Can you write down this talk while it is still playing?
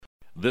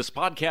This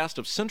podcast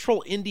of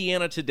Central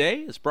Indiana Today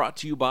is brought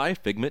to you by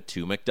Figment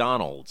 2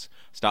 McDonald's.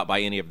 Stop by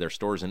any of their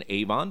stores in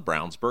Avon,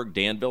 Brownsburg,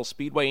 Danville,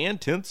 Speedway,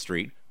 and 10th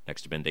Street,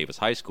 next to Ben Davis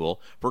High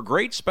School, for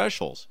great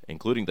specials,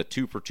 including the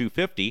 2 for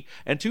 $2.50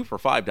 and 2 for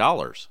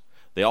 $5.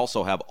 They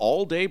also have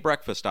all-day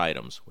breakfast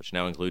items, which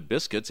now include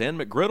biscuits and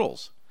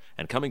McGriddles.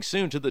 And coming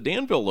soon to the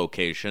Danville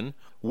location,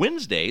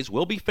 Wednesdays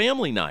will be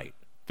family night.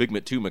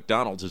 Figment 2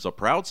 McDonald's is a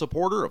proud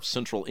supporter of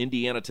Central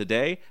Indiana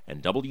Today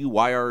and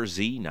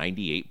WYRZ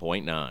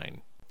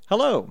 98.9.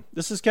 Hello,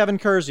 this is Kevin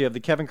Kersey of the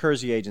Kevin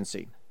Kersey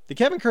Agency. The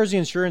Kevin Kersey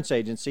Insurance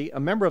Agency, a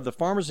member of the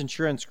Farmers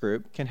Insurance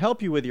Group, can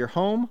help you with your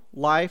home,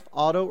 life,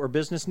 auto, or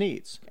business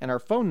needs. And our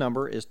phone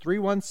number is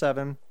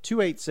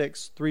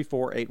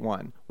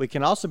 317-286-3481. We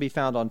can also be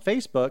found on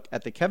Facebook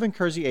at the Kevin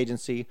Kersey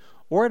Agency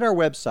or at our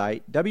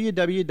website,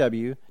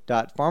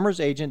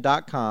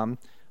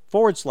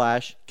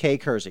 www.farmersagent.com/K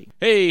Kersey.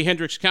 Hey,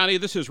 Hendricks County,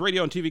 this is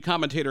radio and TV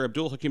commentator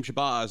Abdul Hakim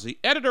Shabazz, the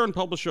editor and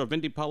publisher of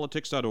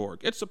IndyPolitics.org.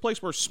 It's the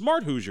place where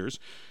smart Hoosiers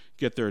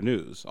get their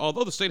news.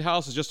 Although the State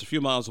House is just a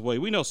few miles away,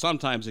 we know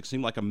sometimes it can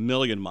seem like a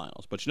million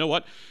miles. But you know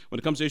what? When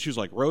it comes to issues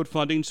like road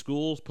funding,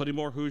 schools, putting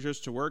more Hoosiers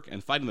to work,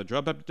 and fighting the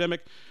drug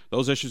epidemic,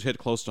 those issues hit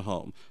close to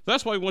home.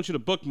 That's why we want you to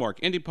bookmark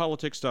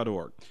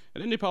IndyPolitics.org.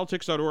 At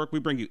IndyPolitics.org, we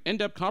bring you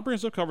in-depth,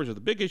 comprehensive coverage of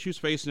the big issues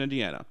facing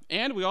Indiana.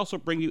 And we also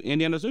bring you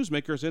Indiana's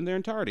newsmakers in their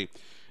entirety.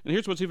 And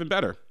here's what's even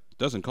better. It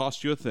doesn't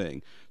cost you a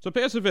thing. So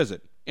pay us a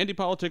visit,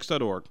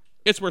 IndyPolitics.org.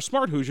 It's where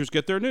smart Hoosiers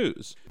get their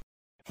news.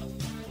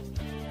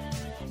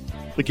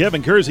 The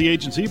Kevin Kersey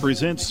Agency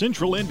presents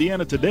Central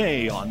Indiana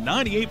Today on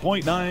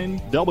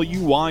 98.9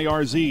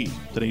 WYRZ.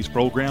 Today's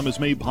program is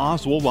made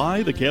possible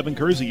by the Kevin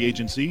Kersey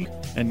Agency.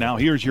 And now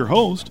here's your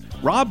host,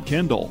 Rob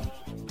Kendall.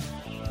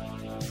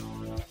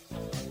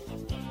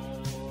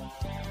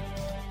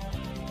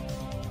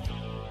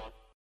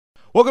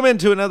 Welcome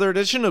into another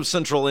edition of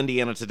Central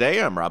Indiana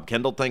Today. I'm Rob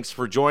Kendall. Thanks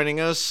for joining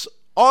us.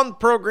 On the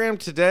program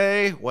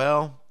today,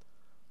 well,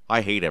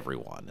 I hate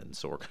everyone, and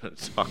so we're going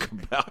to talk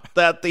about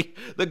that. The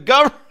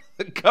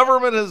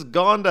government has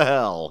gone to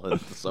hell,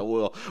 and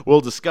so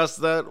we'll discuss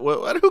that.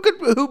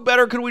 Who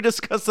better could we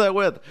discuss that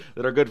with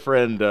than our good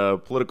friend,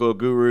 political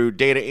guru,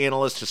 data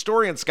analyst,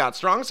 historian Scott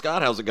Strong.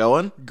 Scott, how's it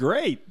going?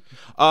 Great.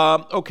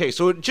 Okay,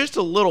 so in just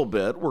a little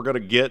bit, we're going to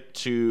get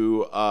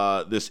to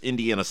this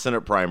Indiana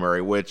Senate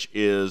primary, which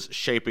is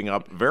shaping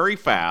up very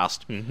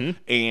fast,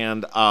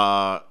 and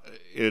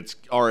it's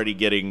already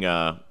getting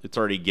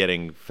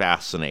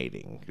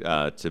fascinating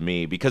to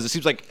me, because it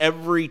seems like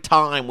every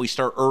time we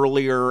start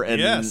earlier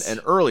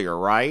and earlier,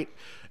 right?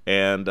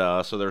 And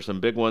so there's some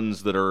big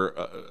ones that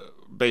are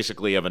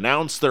basically have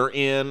announced they're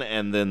in,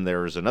 and then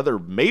there's another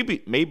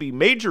maybe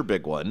major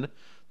big one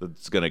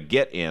that's going to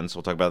get in. So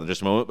we'll talk about that in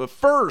just a moment. But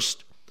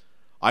first,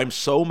 I'm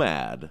so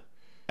mad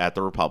at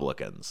the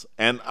Republicans.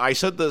 And I've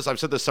said this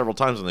several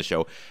times on the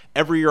show.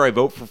 Every year I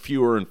vote for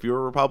fewer and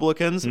fewer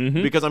Republicans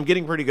because I'm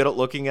getting pretty good at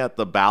looking at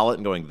the ballot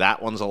and going,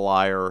 that one's a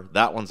liar,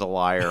 that one's a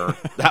liar,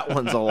 that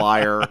one's a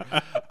liar.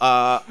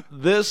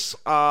 This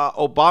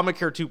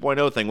Obamacare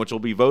 2.0 thing, which will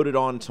be voted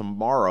on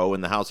tomorrow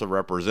in the House of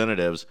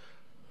Representatives,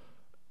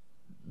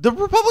 the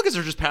Republicans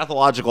are just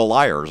pathological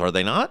liars, are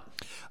they not?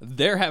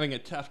 They're having a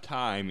tough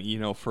time,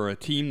 for a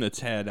team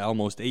that's had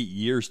almost 8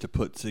 years to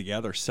put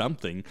together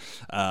something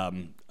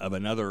of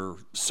another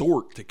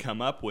sort to come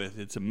up with.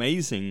 It's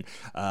amazing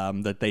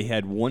that they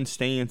had one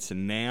stance,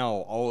 and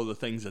now all of the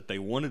things that they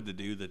wanted to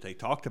do that they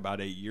talked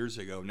about 8 years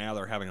ago, now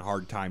they're having a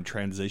hard time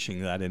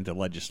transitioning that into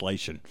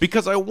legislation.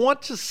 Because I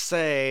want to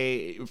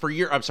say, for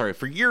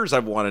years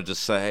I've wanted to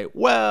say,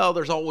 well,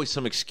 there's always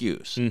some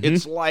excuse.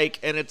 It's like,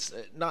 and it's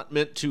not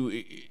meant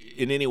to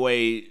in any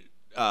way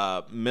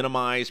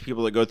minimize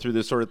people that go through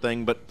this sort of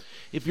thing, but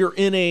if you're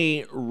in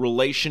a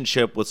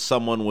relationship with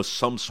someone with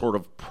some sort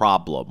of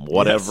problem,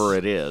 whatever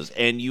it is,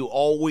 and you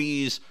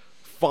always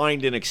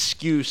find an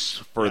excuse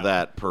for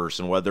that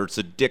person, whether it's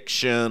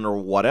addiction or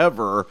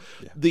whatever,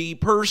 the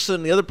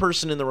other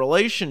person in the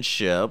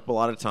relationship a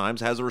lot of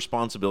times has a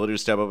responsibility to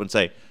step up and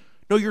say,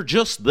 no, you're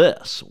just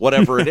this,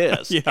 whatever it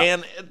is.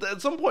 And at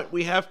some point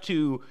the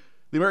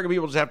American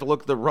people just have to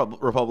look at the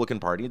Republican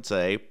Party and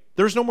say,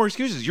 there's no more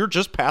excuses. You're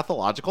just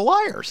pathological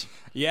liars.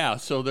 Yeah,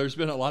 so there's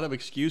been a lot of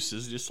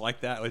excuses just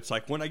like that. It's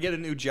like, when I get a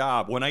new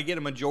job, when I get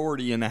a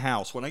majority in the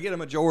House, when I get a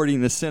majority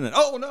in the Senate.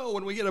 Oh no,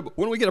 when we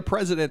get a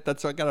president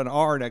that's got an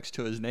R next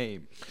to his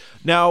name.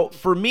 Now,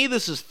 for me,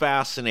 this is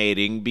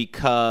fascinating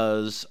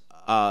because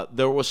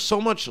there was so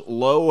much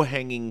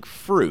low-hanging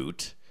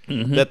fruit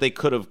that they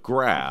could have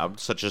grabbed,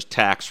 such as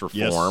tax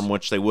reform,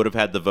 which they would have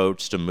had the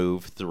votes to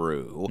move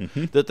through,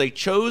 that they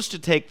chose to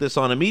take this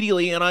on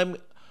immediately. And I'm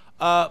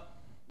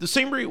the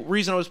same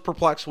reason I was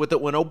perplexed with it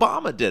when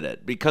Obama did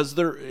it, because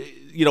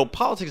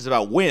politics is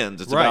about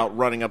wins. It's about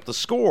running up the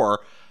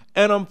score.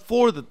 And I'm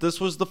floored that this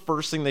was the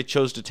first thing they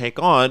chose to take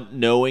on,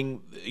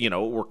 knowing,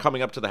 we're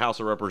coming up to the House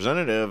of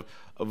Representatives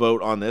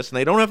vote on this, and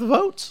they don't have the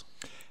votes.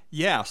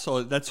 Yeah,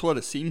 so that's what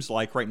it seems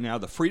like right now.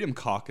 The Freedom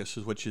Caucus,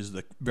 which is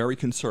the very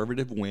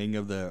conservative wing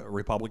of the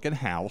Republican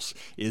House,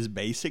 is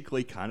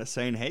basically kind of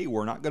saying, hey,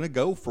 we're not going to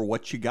go for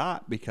what you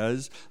got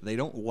because they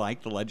don't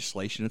like the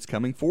legislation that's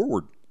coming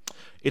forward.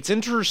 It's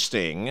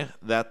interesting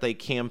that they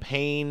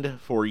campaigned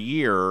for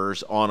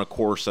years on a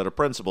core set of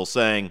principles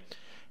saying,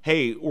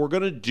 hey, we're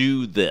going to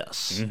do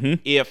this. Mm-hmm.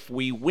 If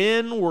we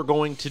win, we're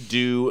going to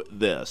do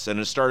this. And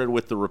it started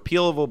with the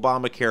repeal of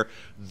Obamacare.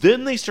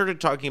 Then they started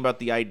talking about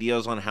the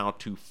ideas on how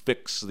to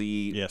fix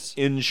the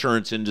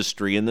insurance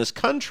industry in this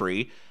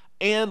country.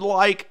 And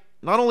like,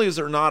 not only is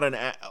there not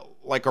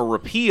a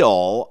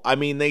repeal, I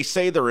mean, they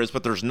say there is,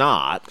 but there's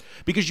not.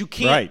 Because you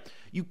can't. Right.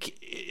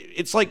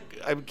 It's like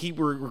I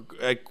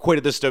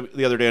equated this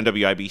the other day on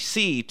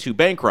WIBC to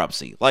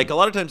bankruptcy. Like a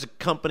lot of times a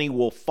company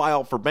will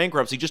file for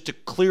bankruptcy just to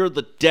clear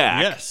the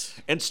deck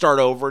and start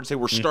over and say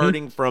we're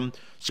starting from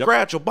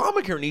scratch.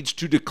 Obamacare needs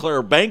to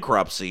declare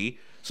bankruptcy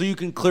so you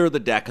can clear the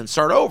deck and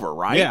start over,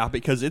 right? Yeah,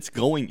 because it's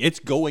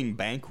going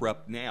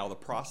bankrupt now. The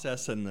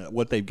process and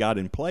what they've got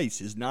in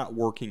place is not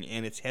working,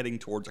 and it's heading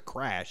towards a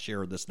crash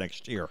here this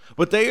next year.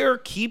 But they are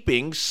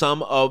keeping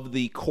some of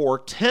the core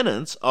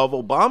tenets of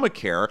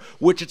Obamacare,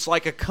 which it's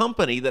like a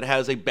company that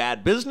has a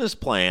bad business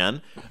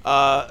plan,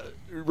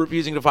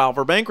 refusing to file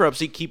for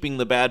bankruptcy, keeping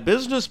the bad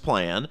business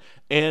plan,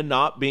 and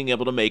not being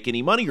able to make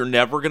any money. You're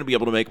never going to be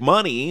able to make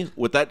money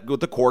with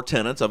the core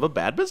tenets of a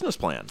bad business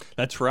plan.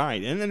 That's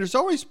right. And then there's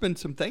always been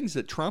some things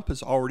that Trump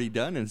has already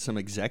done in some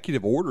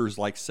executive orders,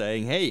 like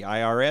saying, hey,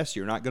 IRS,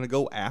 you're not going to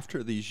go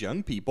after these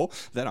young people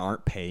that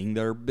aren't paying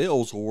their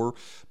bills or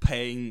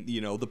paying,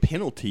 the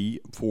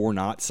penalty for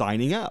not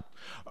signing up.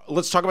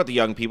 Let's talk about the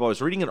young people. I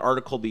was reading an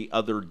article the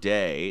other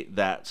day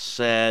that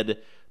said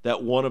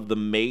that one of the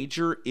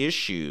major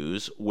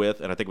issues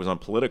with, and I think it was on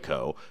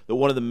Politico, that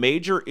one of the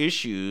major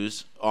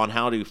issues on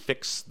how to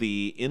fix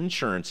the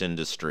insurance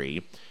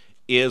industry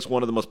is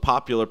one of the most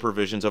popular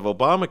provisions of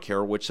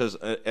Obamacare, which says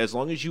as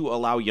long as you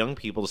allow young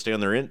people to stay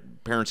on their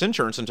parents'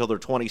 insurance until they're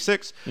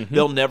 26,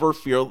 they'll never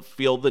feel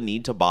the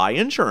need to buy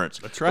insurance.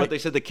 That's right. But they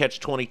said the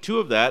catch-22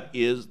 of that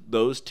is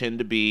those tend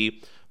to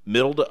be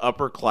middle to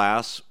upper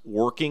class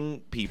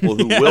working people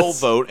who will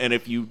vote, and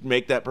if you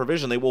make that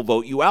provision, they will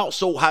vote you out.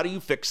 So how do you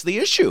fix the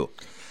issue?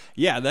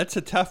 Yeah, that's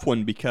a tough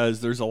one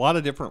because there's a lot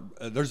of different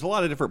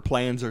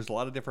plans. There's a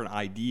lot of different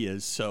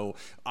ideas. So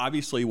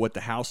obviously, what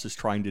the House is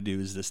trying to do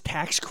is this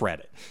tax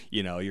credit.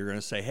 You're going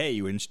to say, hey,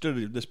 instead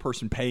of this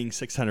person paying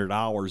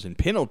 $600 in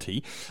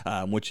penalty,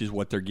 which is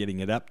what they're getting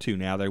it up to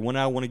now, they want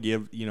to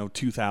give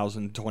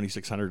 $2,000,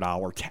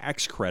 $2,600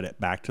 tax credit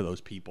back to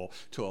those people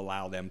to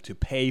allow them to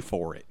pay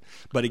for it.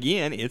 But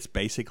again, it's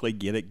basically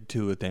get it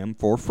to them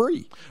for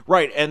free.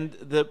 Right, and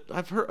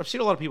I've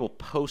seen a lot of people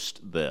post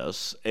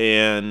this,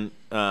 and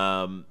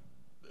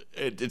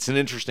it's an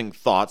interesting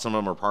thought. Some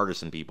of them are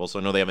partisan people, so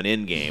I know they have an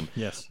end game.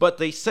 Yes. But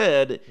they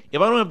said,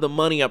 if I don't have the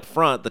money up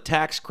front, the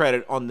tax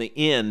credit on the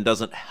end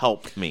doesn't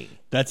help me.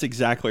 That's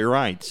exactly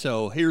right.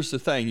 So here's the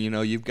thing,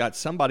 you've got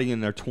somebody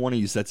in their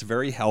 20s that's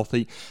very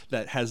healthy,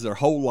 that has their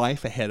whole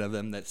life ahead of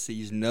them, that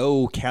sees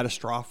no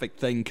catastrophic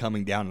thing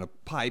coming down the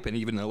pipe, and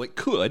even though it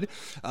could,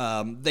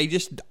 they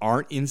just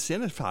aren't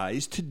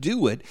incentivized to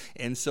do it.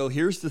 And so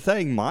here's the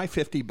thing, my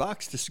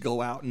 $50 to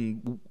go out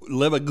and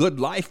live a good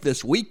life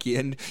this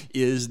weekend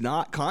is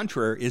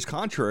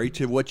contrary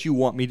to what you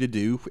want me to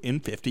do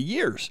in 50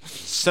 years.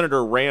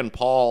 Senator Rand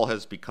Paul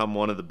has become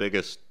one of the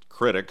biggest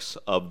critics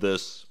of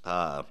this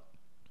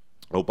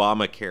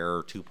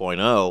Obamacare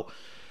 2.0,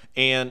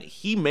 and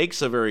he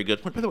makes a very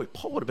good point. By the way,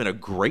 Paul would have been a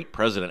great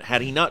president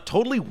had he not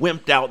totally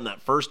wimped out in that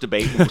first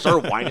debate and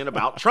started whining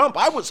about Trump.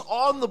 I was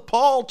on the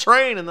Paul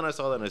train, and then I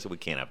saw that and I said, we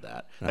can't have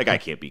that. That guy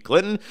can't be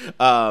Clinton.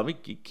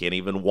 He can't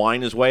even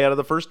whine his way out of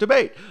the first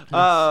debate.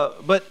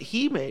 But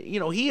he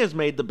has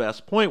made the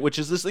best point, which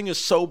is this thing is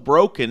so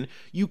broken,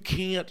 you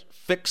can't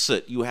fix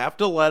it. You have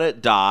to let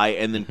it die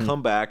and then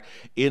come back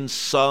in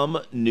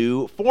some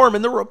new form.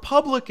 And the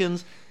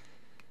Republicans,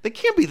 they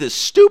can't be this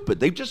stupid.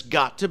 They've just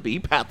got to be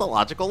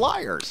pathological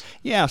liars.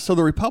 Yeah, so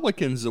the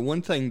Republicans, the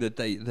one thing that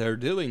they're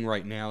doing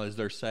right now is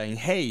they're saying,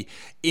 hey,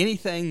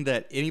 anything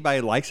that anybody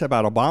likes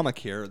about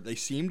Obamacare, they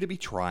seem to be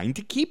trying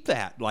to keep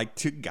that, like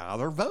to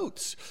gather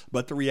votes.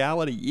 But the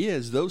reality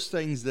is those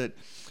things that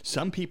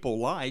some people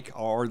like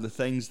are the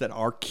things that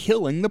are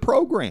killing the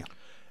program.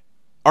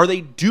 Are they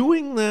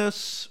doing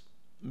this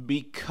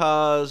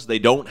because they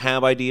don't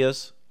have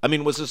ideas? I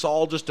mean, was this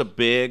all just a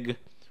big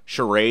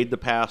charade the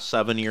past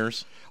 7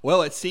 years?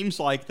 Well, it seems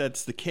like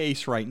that's the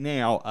case right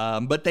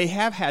now, but they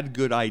have had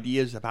good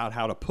ideas about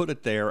how to put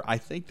it there. I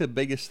think the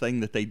biggest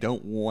thing that they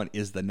don't want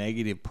is the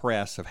negative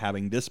press of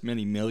having this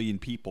many million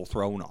people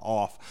thrown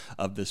off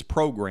of this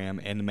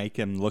program and make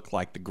them look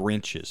like the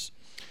Grinches.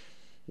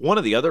 One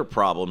of the other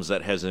problems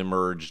that has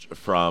emerged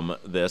from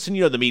this, and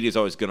the media is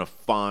always going to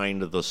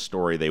find the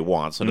story they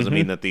want, so it doesn't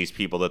mean that these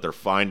people that they're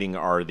finding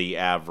are the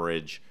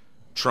average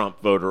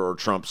Trump voter or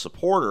Trump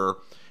supporter,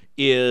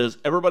 is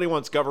everybody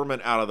wants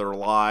government out of their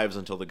lives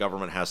until the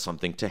government has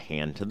something to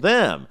hand to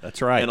them.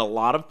 That's right. And a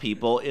lot of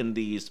people in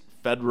these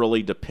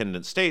federally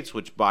dependent states,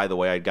 which, by the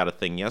way, I got a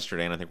thing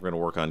yesterday, and I think we're going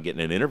to work on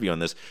getting an interview on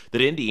this,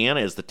 that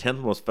Indiana is the 10th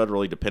most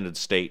federally dependent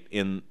state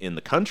in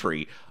the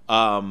country.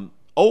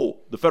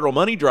 The federal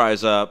money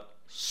dries up,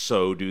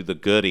 so do the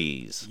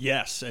goodies.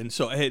 Yes, and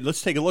so hey,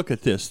 let's take a look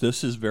at this.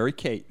 This is very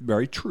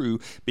true,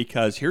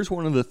 because here's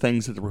one of the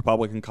things that the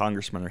Republican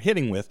congressmen are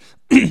hitting with.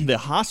 The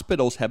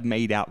hospitals have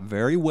made out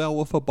very well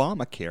with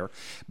Obamacare,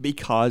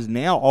 because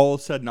now all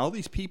of a sudden all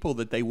these people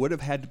that they would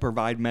have had to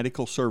provide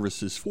medical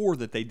services for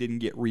that they didn't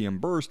get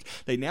reimbursed,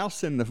 they now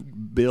send the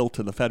bill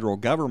to the federal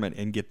government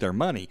and get their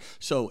money.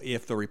 So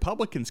if the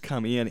Republicans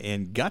come in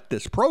and gut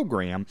this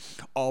program,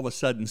 all of a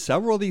sudden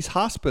several of these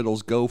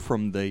hospitals go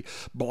from the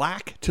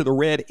black to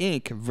the red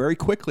ink very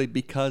quickly,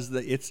 because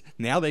it's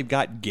now they've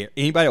got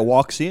anybody that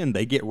walks in,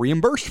 they get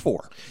reimbursed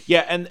for.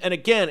 Yeah, and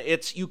again,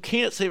 you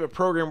can't save a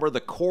program where the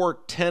core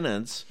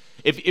tenants,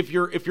 if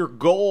your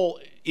goal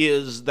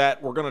is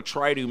that we're going to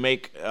try to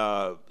make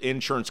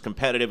insurance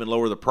competitive and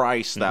lower the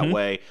price that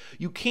way,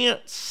 you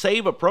can't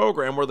save a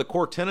program where the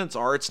core tenants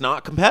are it's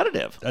not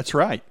competitive. That's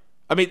right.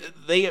 I mean,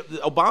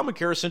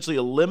 Obamacare essentially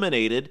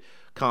eliminated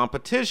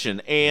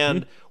competition,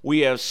 and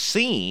we have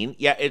seen,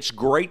 it's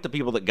great the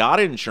people that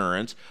got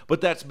insurance, but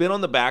that's been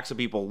on the backs of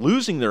people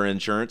losing their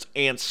insurance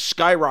and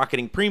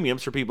skyrocketing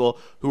premiums for people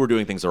who are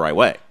doing things the right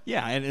way.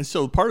 Yeah, and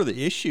so part of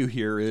the issue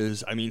here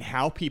is, I mean,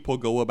 how people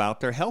go about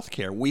their health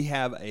care. We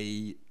have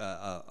a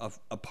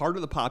part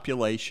of the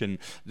population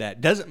that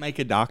doesn't make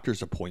a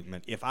doctor's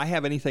appointment. If I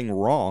have anything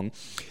wrong,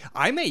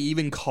 I may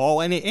even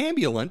call an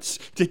ambulance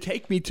to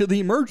take me to the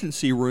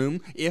emergency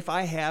room if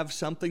I have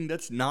something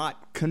that's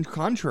not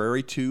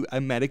contrary to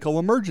a medical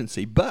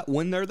emergency. But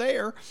when they're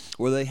there,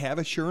 whether they have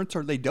insurance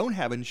or they don't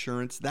have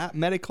insurance, that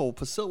medical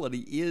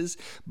facility is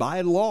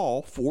by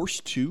law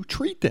forced to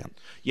treat them.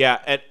 Yeah,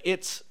 and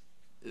it's,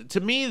 to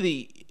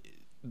me,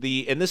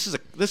 and this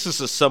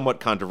is a somewhat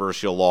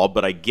controversial law,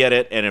 but I get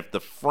it. And if the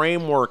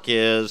framework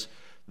is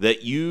that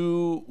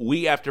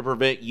we have to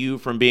prevent you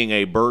from being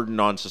a burden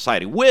on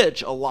society,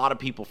 which a lot of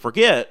people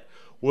forget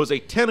was a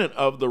tenet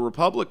of the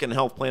Republican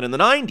health plan in the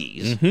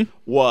 90s,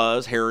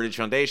 was Heritage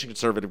Foundation,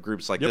 conservative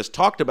groups like this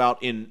talked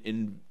about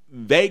in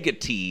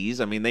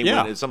vaguities. I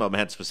mean, some of them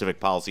had specific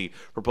policy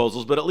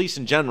proposals, but at least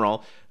in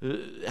general,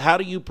 how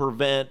do you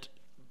prevent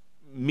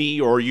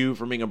me or you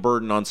from being a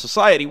burden on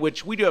society,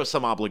 which we do have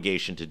some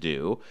obligation to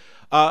do.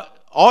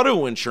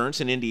 Auto insurance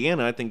in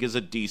Indiana, I think, is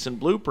a decent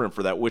blueprint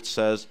for that, which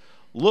says,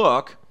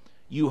 look,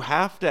 you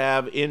have to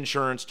have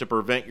insurance to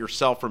prevent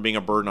yourself from being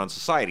a burden on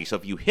society. So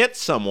if you hit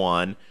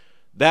someone,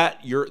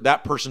 that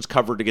person's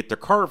covered to get their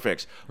car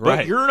fixed.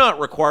 But you're not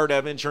required to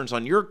have insurance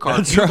on your car.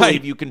 That's you right.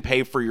 believe you can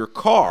pay for your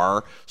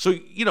car. So,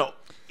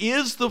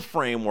 is the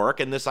framework,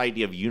 and this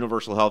idea of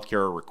universal health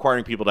care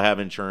requiring people to have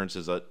insurance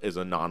is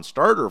a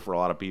non-starter for a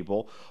lot of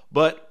people,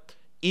 but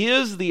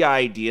is the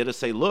idea to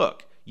say,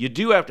 look, you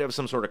do have to have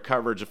some sort of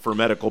coverage for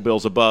medical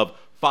bills above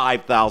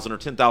 $5,000 or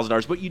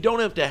 $10,000, but you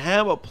don't have to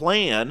have a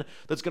plan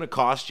that's going to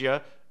cost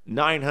you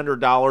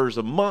 $900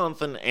 a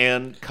month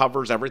and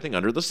covers everything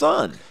under the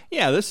sun.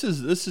 Yeah,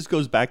 this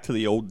goes back to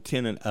the old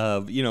tenet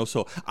of,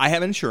 so I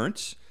have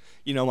insurance.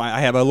 I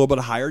have a little bit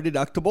of higher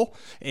deductible,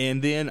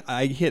 and then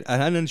an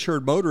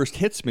uninsured motorist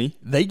hits me.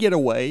 They get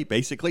away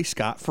basically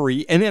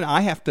scot-free, and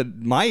then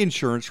my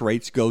insurance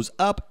rates goes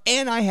up,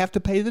 and I have to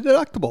pay the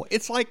deductible.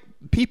 It's like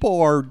people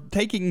are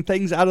taking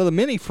things out of the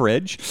mini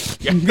fridge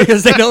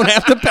because they don't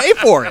have to pay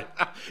for it.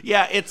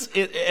 Yeah,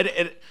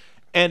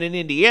 and in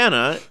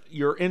Indiana,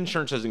 your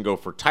insurance doesn't go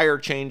for tire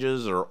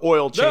changes or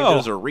oil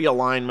changes or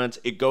realignments.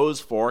 It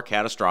goes for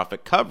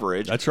catastrophic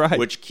coverage. That's right.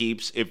 Which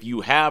keeps, if you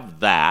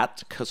have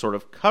that sort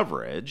of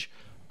coverage,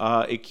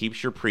 it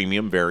keeps your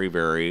premium very,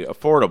 very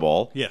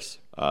affordable. Yes.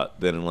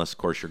 Then unless, of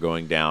course, you're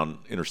going down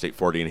Interstate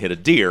 40 and hit a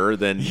deer,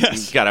 then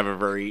you've got to have a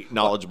very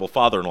knowledgeable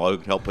father-in-law who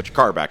can help put your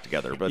car back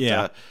together.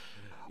 But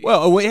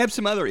well, we have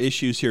some other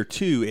issues here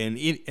too,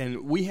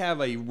 and we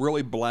have a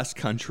really blessed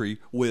country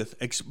with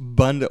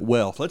abundant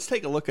wealth. Let's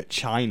take a look at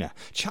China.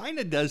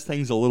 China does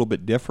things a little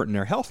bit different in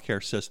their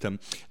healthcare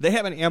system. They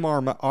have an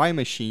MRI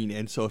machine,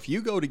 and so if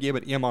you go to give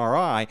an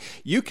MRI,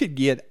 you could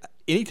get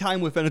anytime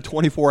within a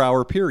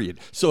 24-hour period.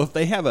 So if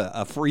they have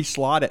a free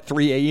slot at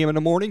 3 a.m. in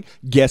the morning,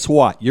 guess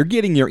what? You're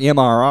getting your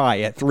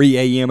MRI at 3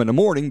 a.m. in the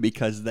morning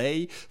because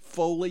they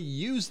fully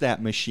use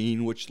that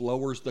machine, which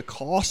lowers the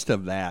cost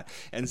of that.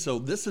 And so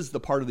this is the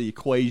part of the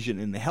equation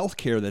in the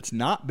healthcare that's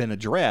not been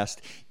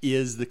addressed,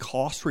 is the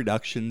cost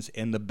reductions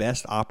and the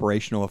best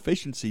operational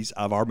efficiencies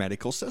of our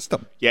medical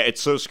system. Yeah,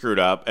 it's so screwed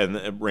up,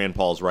 and Rand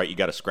Paul's right. You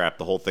got to scrap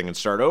the whole thing and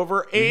start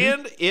over.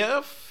 And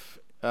if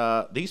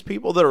these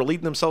people that are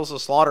leading themselves to the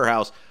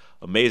slaughterhouse,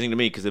 amazing to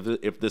me, because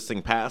if this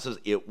thing passes,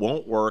 it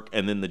won't work,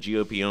 and then the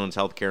GOP owns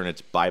healthcare, and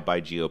it's bye-bye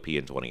GOP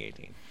in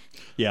 2018.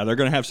 Yeah, they're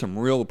going to have some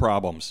real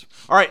problems.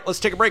 All right, let's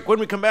take a break. When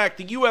we come back,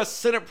 the U.S.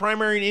 Senate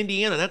primary in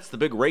Indiana. That's the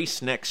big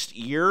race next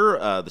year.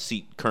 The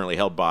seat currently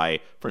held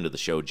by friend of the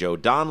show, Joe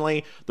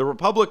Donnelly. The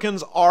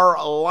Republicans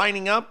are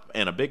lining up,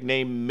 and a big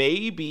name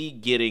may be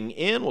getting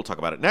in. We'll talk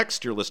about it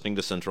next. You're listening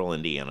to Central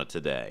Indiana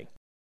Today.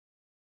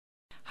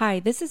 Hi,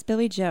 this is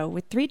Billy Joe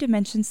with 3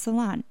 Dimensions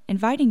Salon,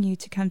 inviting you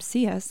to come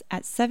see us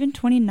at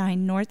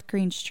 729 North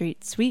Green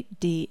Street,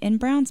 Suite D in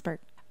Brownsburg.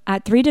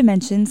 At 3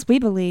 Dimensions, we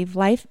believe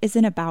life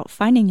isn't about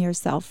finding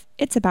yourself,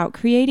 it's about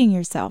creating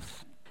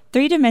yourself.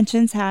 3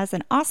 Dimensions has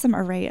an awesome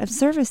array of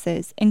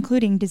services,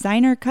 including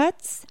designer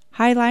cuts,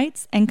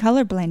 highlights, and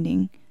color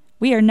blending.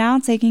 We are now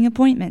taking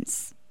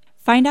appointments.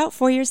 Find out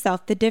for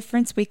yourself the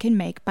difference we can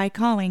make by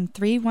calling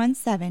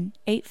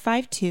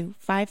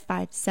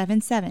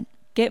 317-852-5577.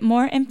 Get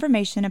more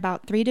information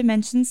about 3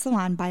 Dimensions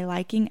Salon by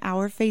liking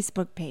our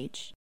Facebook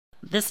page.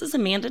 This is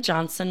Amanda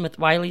Johnson with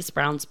Wiley's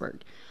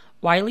Brownsburg.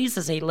 Wiley's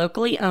is a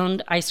locally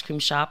owned ice cream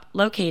shop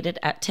located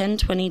at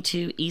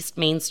 1022 East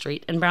Main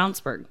Street in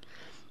Brownsburg.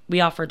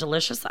 We offer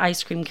delicious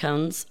ice cream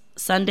cones,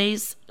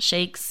 sundaes,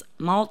 shakes,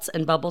 malts,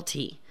 and bubble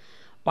tea.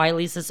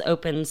 Wiley's is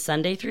open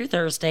Sunday through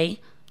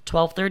Thursday,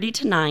 12:30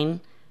 to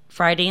 9,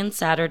 Friday and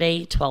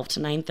Saturday, 12 to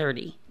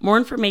 9:30. More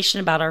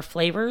information about our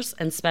flavors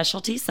and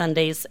specialty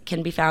sundaes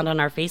can be found on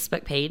our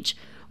Facebook page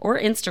or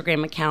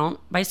Instagram account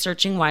by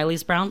searching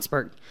Wiley's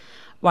Brownsburg.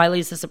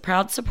 Wiley's is a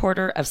proud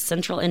supporter of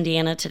Central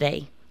Indiana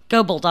Today.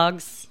 Go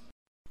Bulldogs!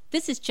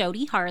 This is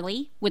Jody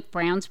Harley with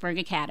Brownsburg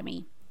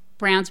Academy.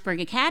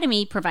 Brownsburg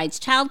Academy provides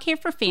childcare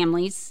for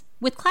families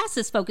with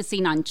classes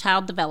focusing on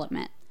child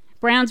development.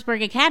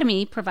 Brownsburg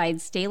Academy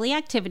provides daily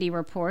activity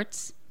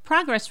reports,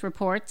 progress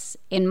reports,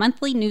 and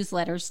monthly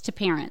newsletters to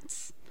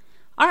parents.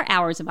 Our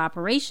hours of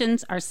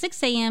operations are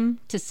 6 a.m.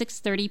 to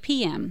 6:30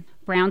 p.m.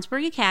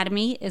 Brownsburg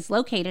Academy is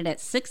located at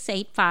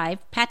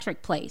 685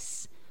 Patrick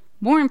Place.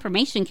 More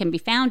information can be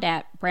found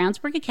at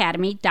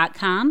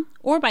brownsburgacademy.com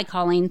or by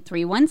calling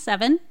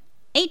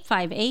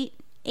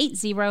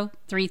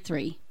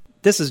 317-858-8033.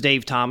 This is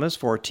Dave Thomas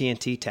for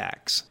TNT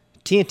Tax.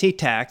 TNT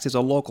Tax is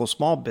a local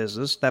small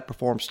business that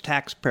performs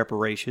tax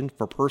preparation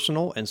for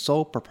personal and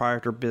sole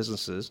proprietor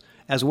businesses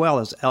as well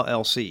as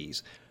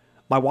LLCs.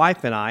 My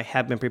wife and I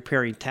have been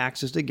preparing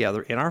taxes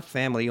together in our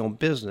family-owned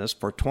business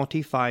for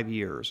 25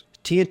 years.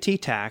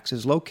 TNT Tax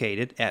is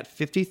located at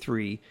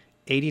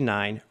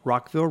 5389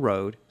 Rockville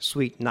Road,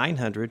 Suite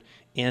 900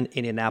 in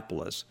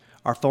Indianapolis.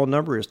 Our phone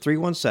number is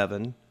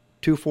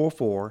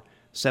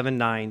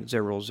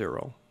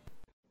 317-244-7900.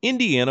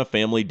 Indiana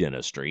Family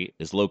Dentistry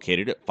is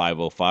located at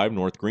 505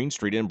 North Green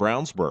Street in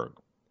Brownsburg.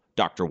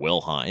 Dr.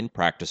 Wilhine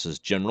practices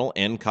general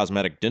and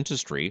cosmetic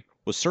dentistry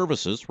with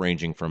services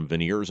ranging from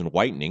veneers and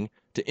whitening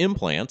to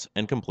implants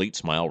and complete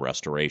smile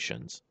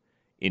restorations.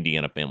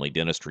 Indiana Family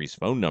Dentistry's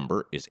phone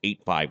number is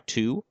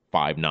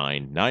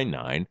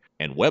 852-5999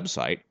 and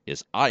website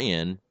is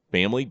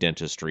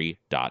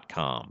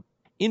infamilydentistry.com.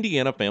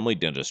 Indiana Family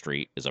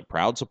Dentistry is a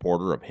proud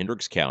supporter of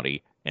Hendricks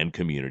County and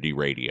community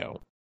radio.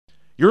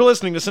 You're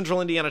listening to Central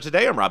Indiana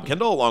Today. I'm Rob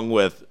Kendall, along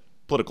with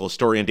political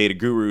historian, data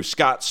guru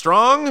Scott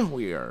Strong.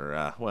 We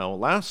are,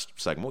 last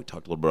segment we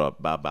talked a little bit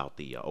about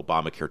the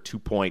Obamacare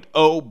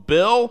 2.0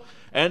 bill,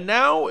 and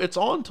now it's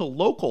on to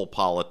local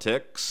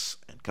politics.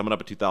 And coming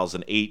up in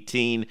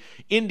 2018,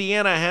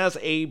 Indiana has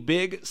a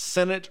big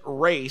Senate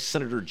race.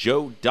 Senator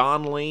Joe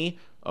Donnelly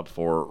up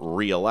for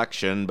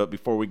re-election. But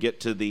before we get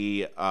to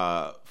the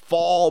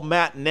fall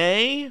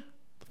matinee,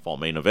 the fall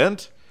main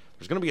event,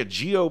 there's going to be a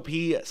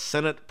GOP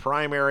Senate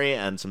primary,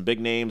 and some big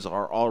names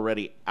are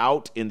already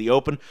out in the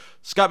open.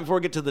 Scott, before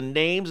we get to the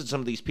names and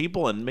some of these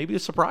people, and maybe a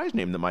surprise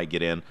name that might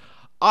get in,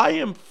 I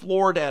am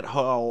floored at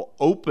how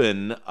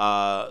open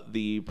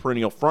the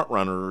perennial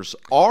frontrunners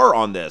are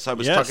on this. I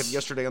was talking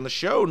yesterday on the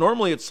show.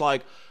 Normally it's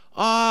like,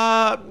 no,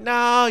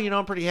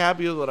 I'm pretty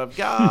happy with what I've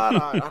got.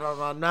 I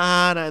don't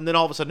know, and then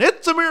all of a sudden,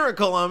 it's a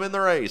miracle, I'm in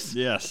the race.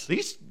 Yes.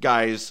 These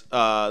guys,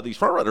 these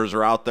frontrunners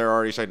are out there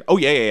already saying, oh,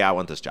 yeah, I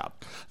want this job.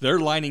 They're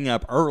lining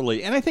up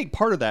early, and I think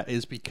part of that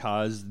is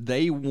because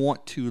they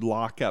want to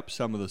lock up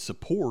some of the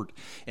support,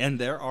 and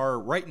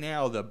right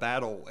now, the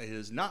battle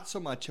is not so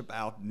much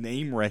about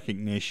name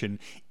recognition,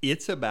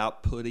 it's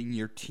about putting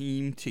your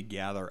team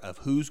together of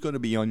who's going to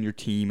be on your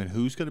team and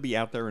who's going to be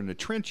out there in the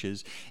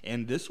trenches,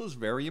 and this was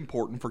very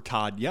important for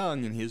Todd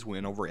Young and his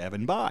win over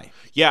Evan Bayh.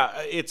 Yeah,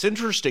 it's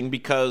interesting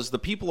because the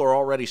people are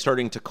already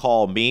starting to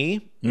call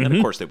me, and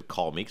of course they would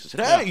call me because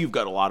they said, hey, you've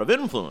got a lot of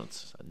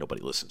influence.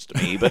 Nobody listens to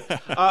me,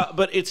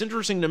 but it's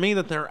interesting to me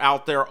that they're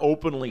out there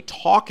openly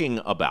talking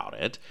about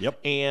it. Yep.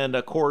 And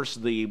of course,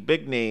 the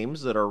big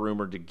names that are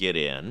rumored to get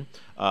in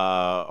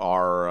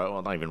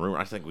are not even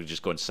rumored. I think we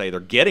just go and say they're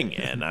getting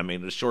in. I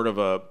mean, it's sort of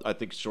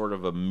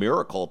a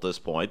miracle at this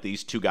point.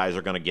 These two guys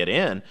are going to get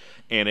in,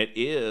 and it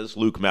is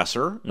Luke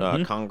Messer,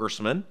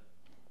 congressman.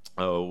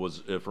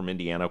 Was from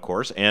Indiana, of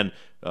course, and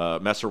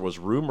Messer was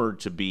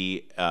rumored to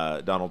be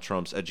Donald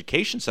Trump's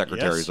education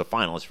secretary as a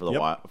finalist for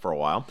a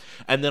while,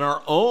 and then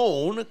our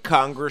own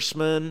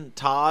Congressman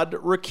Todd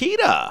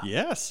Rokita,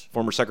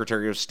 former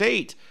Secretary of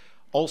State,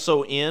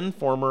 also in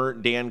former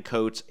Dan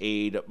Coates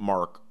aide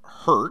Mark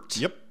Hurt,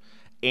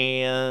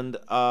 and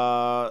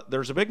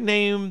there's a big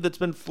name that's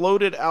been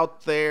floated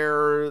out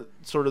there,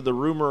 sort of the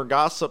rumor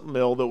gossip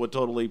mill that would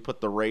totally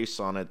put the race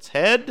on its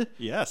head.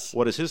 Yes,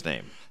 what is his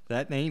name?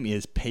 That name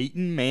is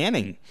Peyton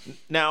Manning.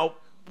 Now,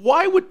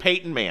 why would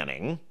Peyton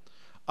Manning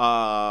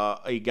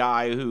a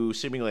guy who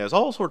seemingly has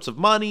all sorts of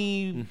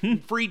money,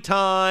 free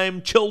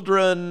time,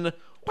 children.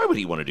 Why would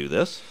he want to do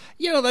this?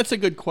 That's a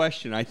good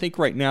question. I think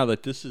right now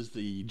that this is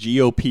the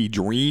GOP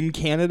dream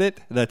candidate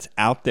that's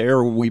out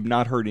there. We've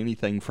not heard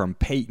anything from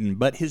Peyton,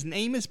 but his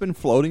name has been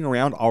floating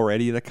around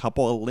already at a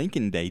couple of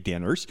Lincoln Day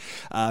dinners.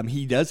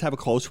 He does have a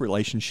close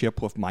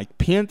relationship with Mike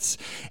Pence,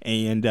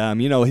 and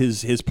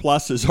his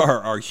pluses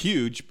are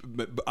huge.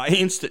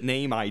 Instant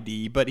name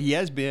ID, but he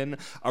has been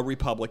a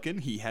Republican.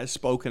 He has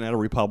spoken at a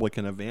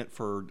Republican event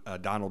for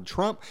Donald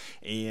Trump,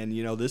 and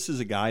this is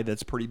a guy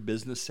that's pretty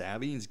business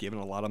savvy. He's given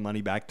a lot of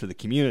money back to the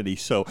community.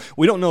 So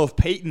we don't know if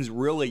Peyton's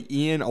really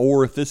in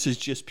or if this is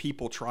just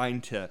people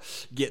trying to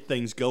get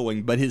things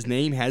going, but his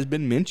name has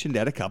been mentioned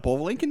at a couple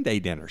of Lincoln Day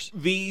dinners.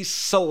 The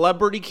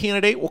celebrity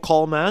candidate, we'll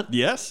call him that.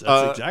 Yes,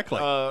 that's exactly.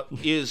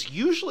 Is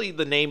usually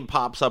the name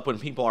pops up when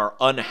people are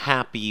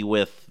unhappy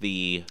with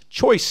the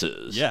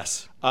choices.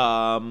 Yes.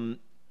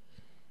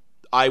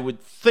 I would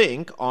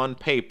think, on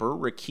paper,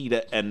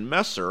 Rokita and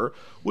Messer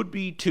would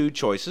be two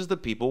choices that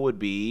people would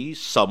be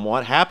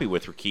somewhat happy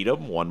with. Rokita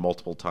won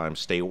multiple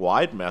times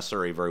statewide.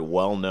 Messer, a very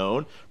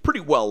well-known, pretty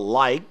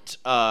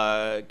well-liked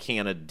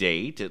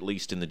candidate, at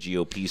least in the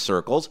GOP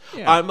circles.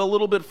 Yeah. I'm a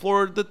little bit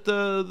floored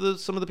that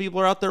some of the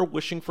people are out there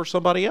wishing for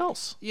somebody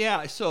else.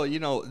 Yeah, so,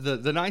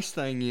 the nice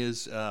thing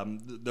is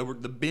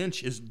the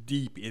bench is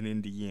deep in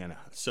Indiana.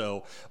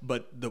 So,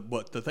 but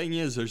the thing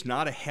is, there's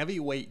not a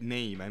heavyweight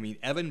name. I mean,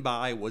 Evan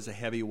Bayh was a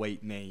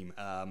heavyweight name.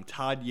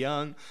 Todd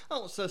Young,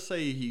 let's just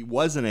say he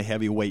wasn't a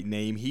heavyweight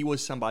name. He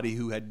was somebody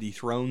who had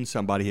dethroned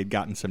somebody, had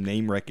gotten some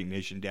name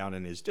recognition down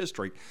in his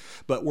district.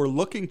 But we're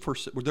looking for,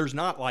 it's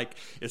not like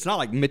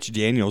Mitch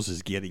Daniels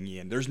is getting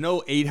in. There's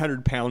no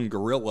 800-pound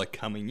gorilla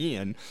coming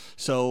in.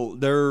 So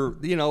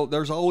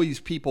there's always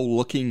people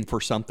looking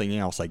for something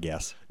else, I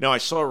guess. Now, I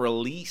saw a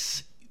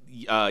release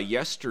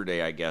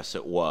yesterday, I guess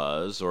it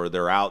was, or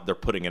they're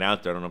putting it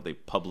out there. I don't know if they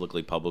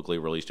publicly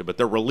released it, but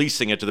they're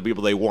releasing it to the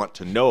people they want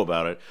to know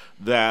about it,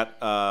 that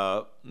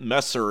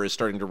Messer is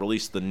starting to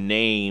release the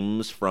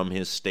names from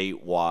his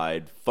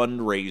statewide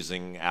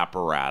fundraising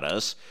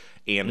apparatus.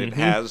 And it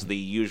has the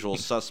usual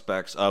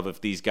suspects of, if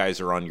these guys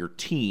are on your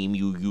team,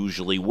 you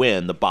usually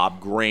win, the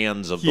Bob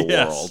Grands of the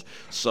world.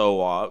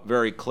 So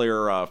very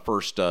clear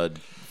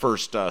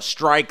first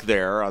strike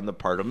there on the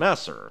part of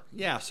Messer.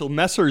 Yeah, so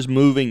Messer's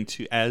moving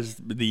to as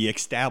the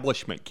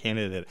establishment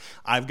candidate.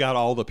 I've got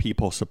all the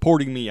people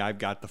supporting me. I've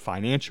got the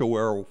financial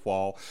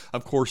wherewithal.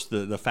 Of course,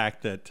 the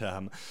fact that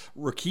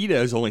Rokita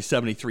is only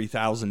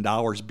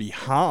 $73,000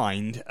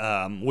 behind,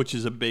 which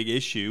is a big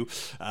issue,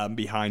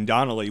 behind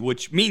Donnelly,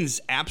 which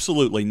means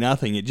absolutely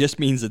nothing. It just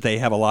means that they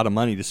have a lot of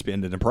money to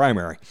spend in the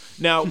primary.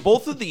 Now,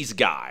 both of these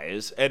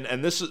guys,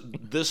 and this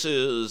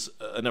is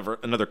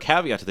another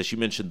caveat to this. You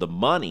mentioned the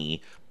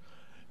money.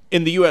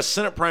 In the U.S.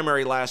 Senate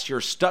primary last year,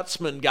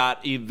 Stutzman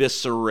got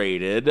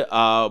eviscerated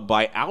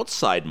by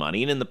outside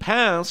money. And in the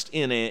past,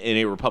 in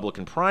a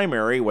Republican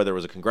primary, whether it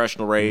was a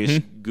congressional race,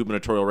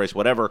 gubernatorial race,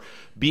 whatever,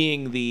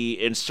 being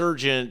the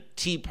insurgent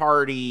Tea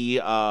Party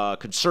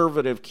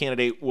conservative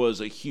candidate was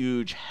a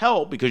huge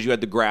help because you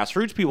had the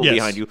grassroots people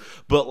behind you.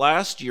 But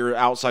last year,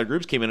 outside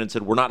groups came in and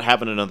said, we're not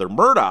having another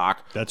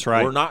Murdoch. That's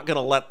right. We're not going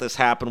to let this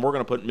happen. We're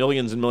going to put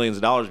millions and millions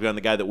of dollars behind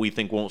the guy that we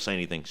think won't say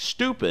anything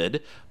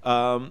stupid.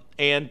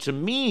 And to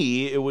me,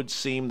 it would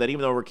seem that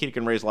even though Rokita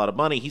can raise a lot of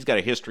money, he's got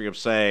a history of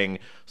saying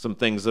some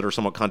things that are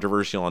somewhat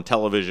controversial on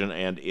television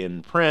and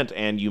in print,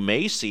 and you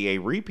may see a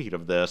repeat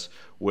of this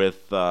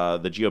with the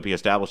GOP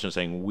establishment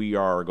saying we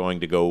are going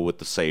to go with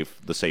the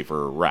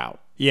safer route.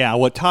 Yeah,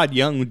 what Todd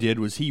Young did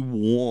was he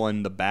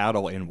won the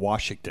battle in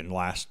Washington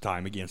last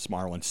time against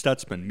Marlin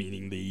Stutzman,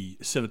 meaning the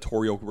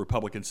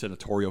Republican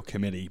Senatorial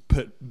Committee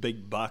put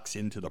big bucks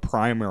into the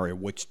primary,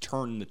 which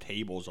turned the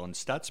tables on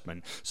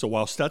Stutzman. So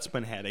while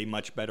Stutzman had a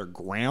much better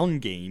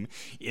ground game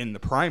in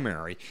the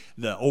primary,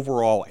 the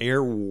overall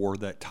air war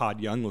that Todd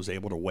Young was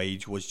able to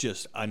wage was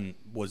just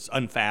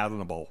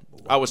unfathomable.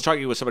 I was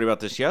talking with somebody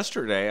about this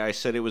yesterday. I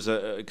said it was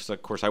because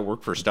of course I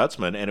worked for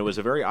Stutzman, and it was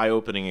a very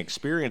eye-opening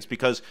experience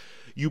because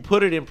you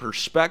put it in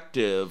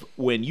perspective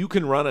when you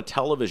can run a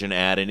television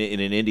ad in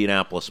an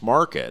Indianapolis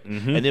market,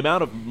 and the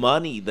amount of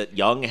money that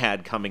Young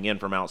had coming in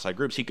from outside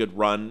groups, he could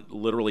run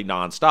literally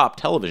nonstop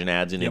television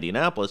ads in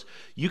Indianapolis.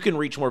 You can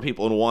reach more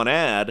people in one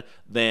ad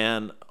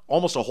than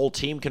almost a whole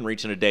team can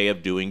reach in a day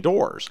of doing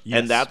doors. Yes.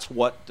 And that's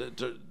what...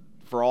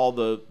 for all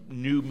the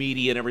new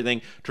media and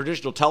everything,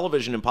 traditional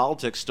television in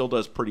politics still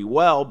does pretty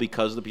well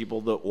because the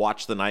people that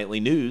watch the nightly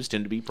news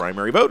tend to be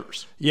primary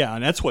voters. Yeah,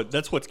 and that's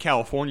what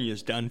California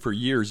has done for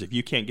years. If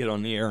you can't get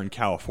on the air in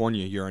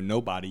California, you're a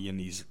nobody in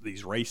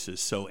these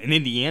races. So, and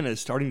Indiana is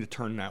starting to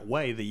turn that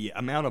way. The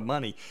amount of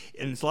money,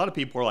 and a lot of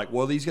people are like,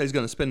 well, these guys are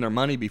going to spend their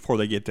money before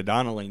they get to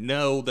Donnelly.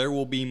 No, there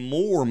will be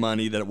more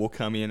money that will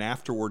come in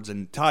afterwards.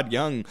 And Todd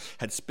Young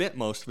had spent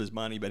most of his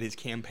money, but his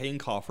campaign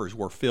coffers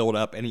were filled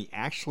up, and he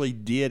actually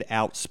did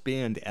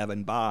outspend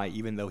Evan Bayh,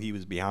 even though he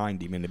was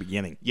behind him in the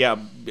beginning. Yeah,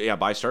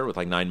 Bayh started with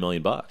like $9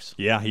 million.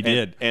 Yeah, he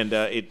did. And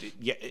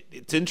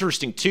it's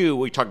interesting too.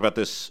 We talked about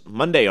this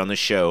Monday on the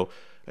show.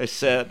 I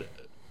said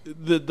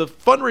the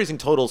fundraising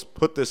totals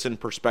put this in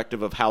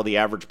perspective of how the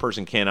average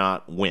person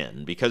cannot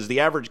win, because the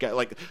average guy,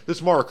 like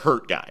this Mark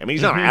Hurt guy, I mean,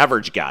 he's not an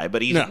average guy,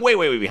 but he's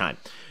way behind.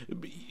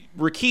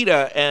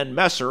 Rokita and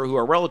Messer, who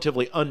are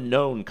relatively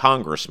unknown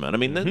congressmen, I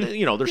mean,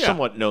 they're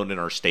somewhat known in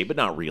our state, but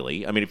not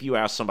really. I mean, if you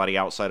ask somebody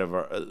outside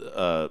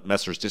of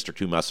Messer's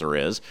district who Messer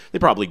is, they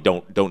probably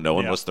don't know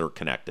unless they're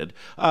connected.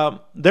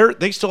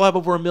 They still have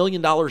over $1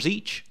 million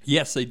each.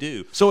 Yes, they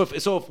do. So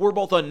if we're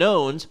both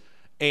unknowns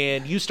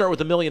and you start with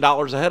 $1 million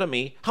ahead of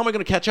me, how am I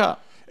going to catch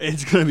up?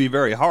 It's going to be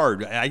very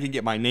hard. I can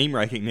get my name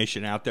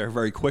recognition out there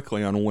very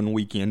quickly on a one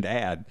weekend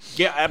ad.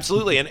 Yeah,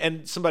 absolutely.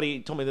 And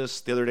somebody told me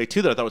this the other day,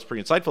 too, that I thought was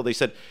pretty insightful. They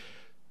said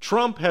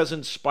Trump has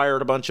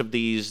inspired a bunch of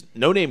these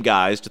no-name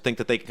guys to think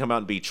that they can come out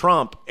and be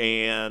Trump,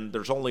 and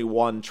there's only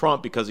one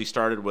Trump because he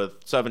started with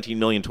 17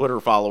 million Twitter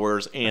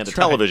followers and a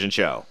television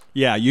show.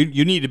 Yeah,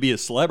 you need to be a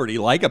celebrity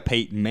like a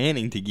Peyton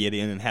Manning to get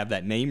in and have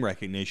that name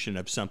recognition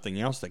of something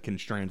else that can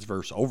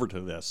transverse over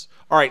to this.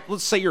 All right,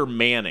 let's say you're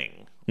Manning.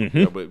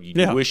 You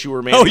wish you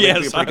were Manning. Oh, yes.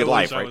 It'd be a pretty good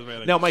life,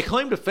 right? Now, my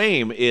claim to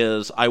fame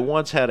is I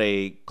once had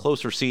a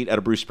closer seat at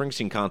a Bruce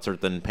Springsteen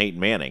concert than Peyton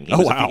Manning.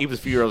 He was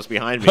a few rows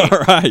behind me. All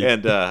right.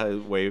 And I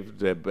waved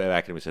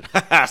back at him and said,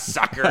 "Ha ha,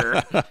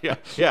 sucker."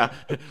 yeah.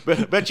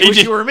 Bet you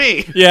wish you were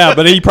me. Yeah,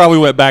 but he probably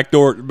went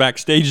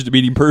backstage to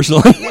meet him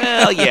personally.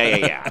 Well,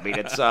 yeah. I mean,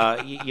 it's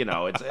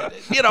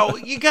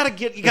you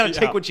gotta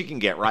take what you can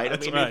get, right?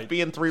 That's I mean, right.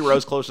 being 3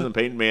 rows closer than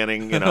Peyton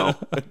Manning,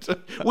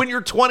 when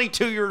you're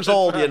 22 years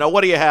old,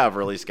 what do you have,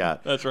 really,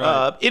 Scott? That's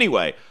right.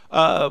 Anyway,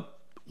 what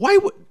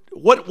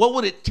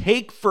would it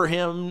take for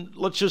him?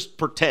 Let's just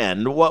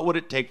pretend. What would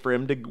it take for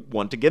him to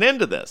want to get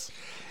into this?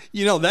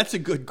 That's a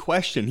good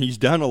question. He's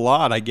done a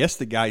lot. I guess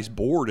the guy's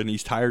bored and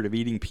he's tired of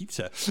eating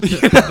pizza.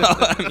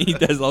 I mean, he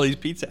does all these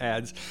pizza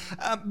ads.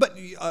 But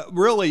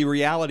really,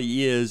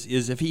 reality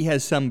is if he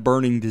has some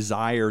burning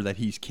desire that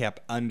he's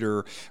kept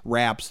under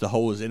wraps the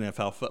whole his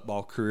NFL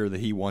football career that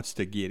he wants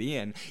to get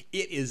in,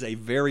 it is a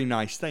very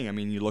nice thing. I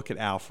mean, you look at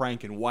Al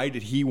Franken. Why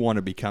did he want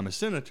to become a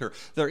senator?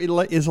 There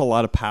is a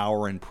lot of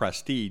power and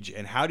prestige.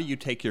 And how do you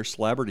take your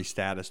celebrity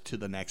status to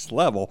the next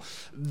level?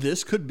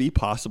 This could be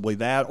possibly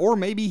that. Or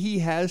maybe he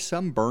has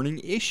some burning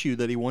issue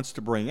that he wants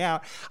to bring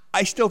out.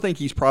 I still think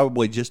he's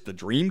probably just the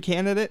dream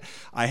candidate.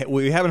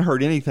 We haven't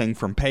heard anything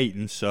from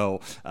Peyton, so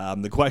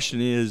the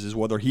question is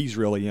whether he's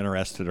really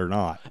interested or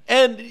not.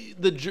 And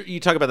you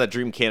talk about that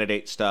dream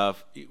candidate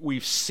stuff.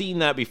 We've seen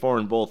that before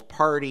in both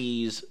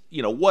parties.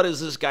 What does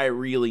this guy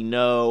really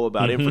know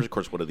about infrastructure? Of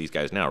course, what do these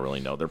guys now really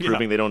know? They're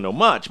proving they don't know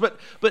much. But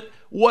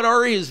what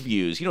are his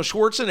views?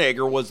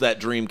 Schwarzenegger was that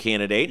dream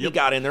candidate. He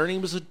got in there and he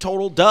was a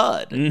total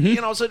dud.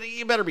 So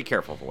you better be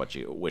careful for what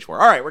you wish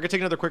for. All right, we're going to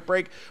take another quick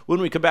break. When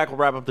we come back, we'll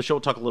wrap up the show.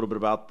 We'll talk a little bit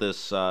about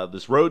this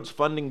roads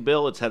funding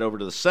bill. Let's head over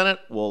to the Senate.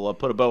 We'll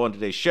put a bow on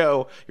today's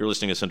show. You're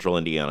listening to Central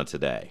Indiana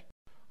Today.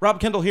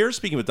 Rob Kendall here,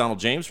 speaking with Donald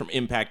James from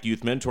Impact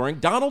Youth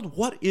Mentoring. Donald,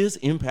 what is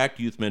Impact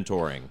Youth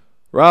Mentoring?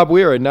 Rob,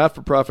 we are a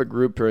not-for-profit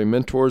group pairing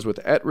mentors with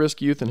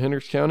at-risk youth in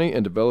Hendricks County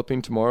and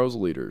developing tomorrow's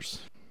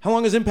leaders. How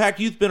long has Impact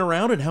Youth been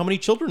around, and how many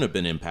children have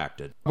been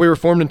impacted? We were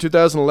formed in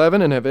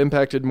 2011 and have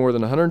impacted more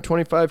than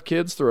 125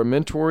 kids through our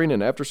mentoring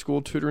and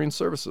after-school tutoring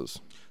services.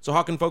 So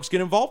how can folks get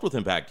involved with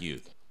Impact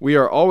Youth? We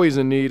are always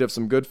in need of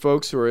some good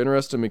folks who are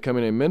interested in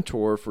becoming a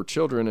mentor for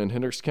children in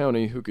Hendricks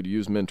County who could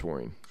use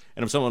mentoring.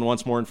 And if someone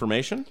wants more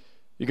information?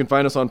 You can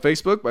find us on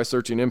Facebook by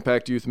searching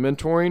Impact Youth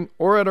Mentoring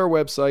or at our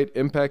website,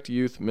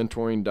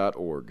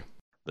 impactyouthmentoring.org.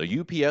 The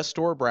UPS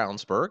Store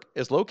Brownsburg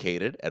is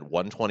located at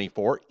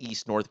 124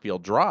 East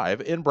Northfield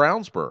Drive in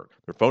Brownsburg.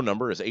 Their phone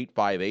number is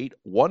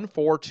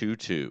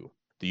 858-1422.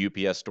 The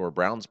UPS Store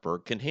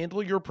Brownsburg can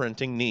handle your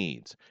printing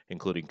needs,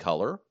 including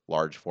color,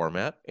 large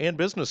format, and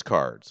business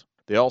cards.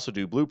 They also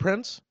do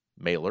blueprints,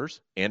 mailers,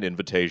 and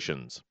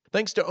invitations.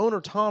 Thanks to owner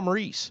Tom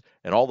Reese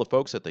and all the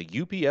folks at the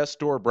UPS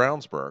Store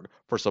Brownsburg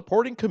for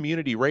supporting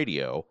community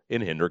radio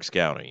in Hendricks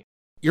County.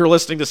 You're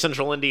listening to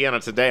Central Indiana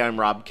Today. I'm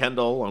Rob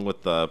Kendall, along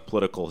with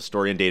political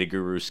historian, data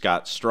guru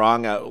Scott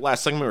Strong.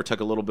 Last segment, we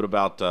talked a little bit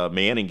about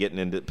Manning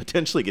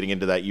potentially getting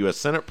into that U.S.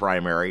 Senate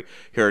primary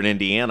here in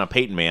Indiana,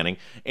 Peyton Manning.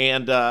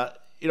 And I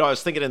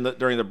was thinking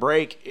during the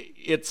break,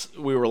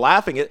 we were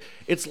laughing.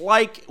 It's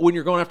like when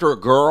you're going after a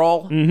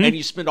girl and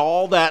you spend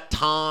all that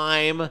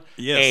time,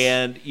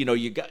 and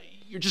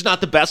you're just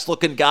not the best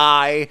looking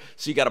guy,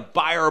 so you got to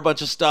buy her a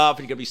bunch of stuff,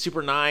 and you got to be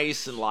super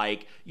nice and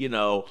hold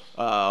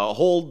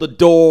the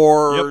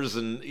doors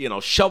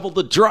and shovel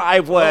the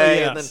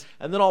driveway,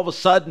 and then all of a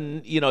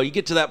sudden you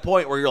get to that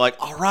point where you're like,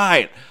 all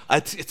right,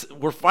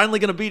 we're finally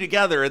going to be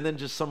together, and then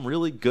just some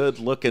really good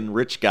looking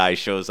rich guy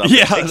shows up.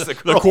 Yeah, and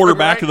takes the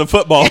quarterback of the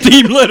football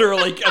team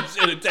literally comes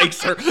in and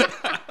takes her.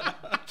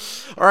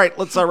 All right,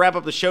 let's wrap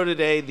up the show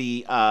today.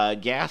 The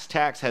gas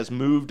tax has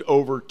moved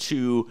over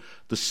to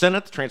the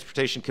Senate. The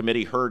Transportation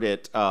Committee heard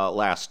it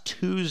last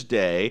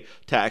Tuesday.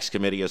 Tax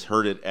Committee has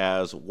heard it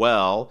as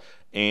well.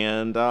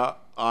 And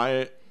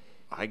I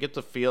get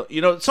the feel,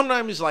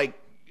 sometimes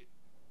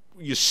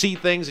you see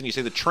things and you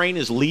say the train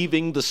is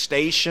leaving the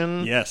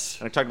station. Yes.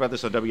 And I talked about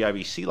this on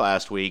WIBC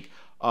last week.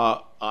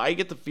 I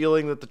get the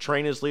feeling that the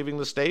train is leaving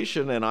the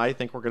station, and I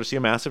think we're going to see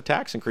a massive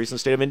tax increase in the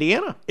state of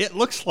Indiana. It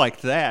looks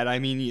like that. I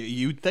mean,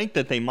 you'd think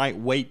that they might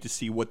wait to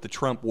see what the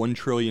Trump $1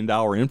 trillion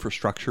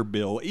infrastructure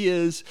bill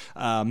is.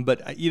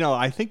 But,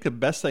 I think the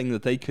best thing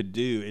that they could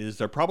do is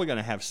they're probably going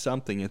to have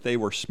something. If they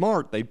were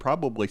smart, they'd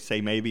probably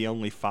say maybe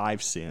only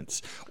 5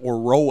 cents or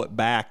roll it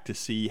back to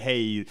see,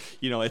 hey,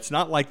 it's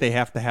not like they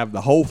have to have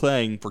the whole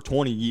thing for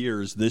 20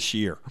 years this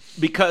year.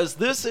 Because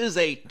this is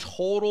a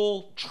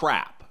total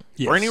trap.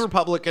 Yes. For any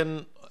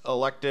Republican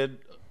elected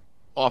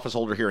office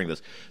holder hearing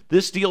this,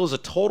 this deal is a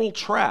total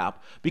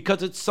trap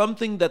because it's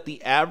something that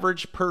the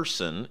average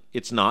person,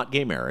 it's not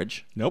gay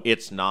marriage. Nope.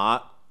 It's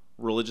not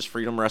religious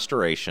freedom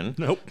restoration.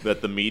 Nope.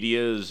 That the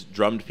media has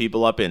drummed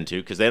people up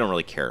into because they don't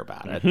really care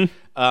about it.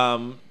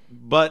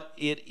 But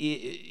it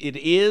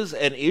is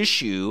an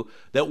issue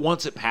that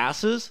once it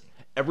passes,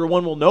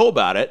 everyone will know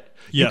about it.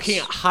 Yes. You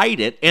can't hide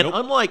it. And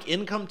Nope. unlike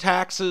income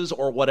taxes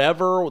or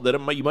whatever,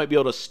 that you might be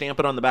able to stamp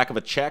it on the back of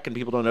a check and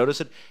people don't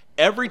notice it,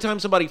 every time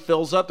somebody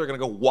fills up, they're going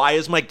to go, why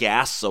is my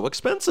gas so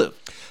expensive?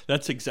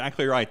 That's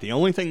exactly right. The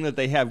only thing that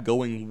they have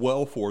going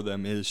well for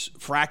them is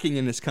fracking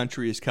in this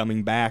country is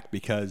coming back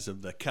because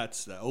of the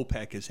cuts that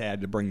OPEC has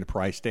had to bring the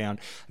price down.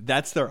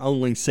 That's their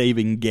only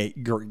saving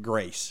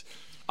grace.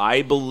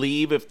 I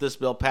believe if this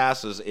bill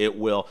passes, it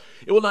will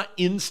not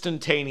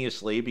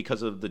instantaneously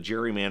because of the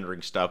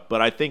gerrymandering stuff,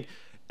 but I think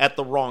at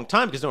the wrong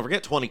time, because don't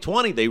forget,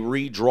 2020, they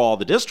redraw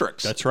the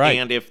districts. That's right.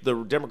 And if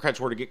the Democrats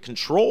were to get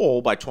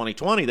control by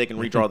 2020, they can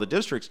redraw the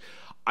districts.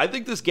 I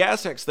think this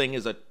gas tax thing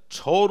is a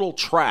total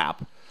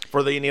trap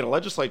for the Indiana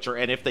legislature,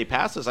 and if they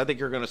pass this, I think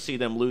you're going to see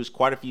them lose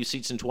quite a few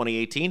seats in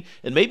 2018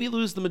 and maybe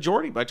lose the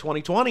majority by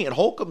 2020, and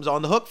Holcomb's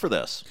on the hook for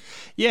this.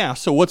 Yeah,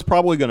 so what's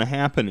probably going to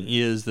happen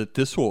is that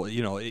this will,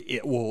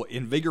 it will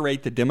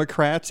invigorate the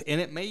Democrats,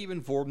 and it may even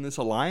form this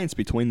alliance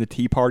between the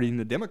Tea Party and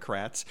the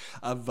Democrats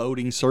of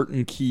voting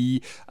certain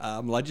key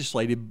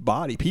legislative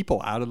body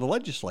people out of the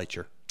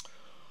legislature.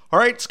 All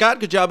right,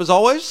 Scott, good job as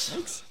always.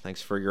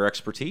 Thanks for your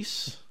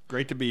expertise.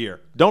 Great to be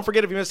here. Don't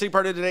forget, if you missed any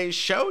part of today's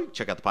show,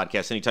 check out the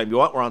podcast anytime you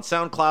want. We're on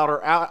SoundCloud or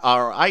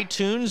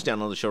iTunes.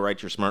 Download the show right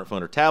to your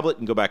smartphone or tablet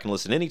and go back and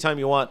listen anytime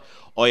you want.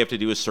 All you have to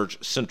do is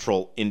search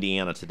Central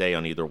Indiana Today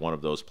on either one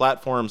of those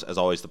platforms. As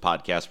always, the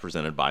podcast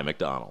presented by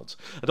McDonald's.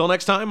 Until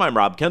next time, I'm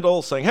Rob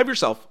Kendall saying have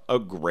yourself a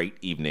great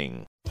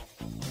evening.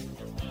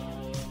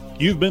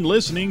 You've been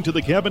listening to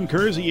the Kevin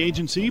Kersey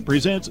Agency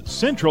presents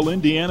Central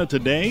Indiana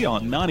Today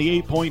on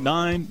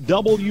 98.9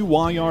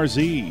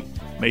 WYRZ.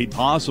 Made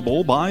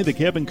possible by the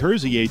Kevin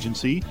Kersey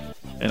Agency.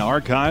 An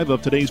archive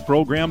of today's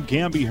program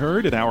can be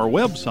heard at our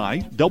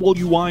website,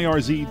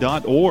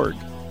 wyrz.org.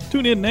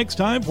 Tune in next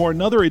time for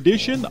another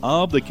edition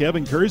of the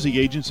Kevin Kersey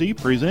Agency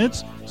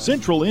presents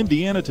Central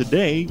Indiana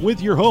Today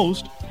with your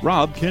host,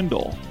 Rob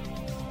Kendall.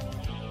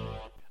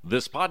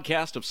 This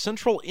podcast of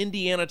Central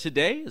Indiana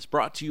Today is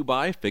brought to you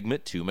by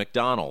Figment 2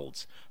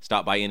 McDonald's.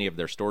 Stop by any of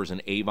their stores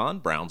in Avon,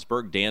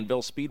 Brownsburg,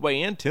 Danville,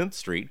 Speedway, and 10th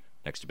Street,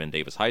 next to Ben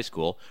Davis High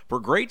School,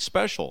 for great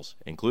specials,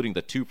 including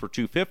the 2 for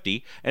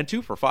 $2.50 and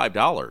 2 for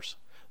 $5.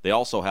 They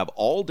also have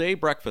all-day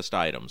breakfast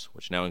items,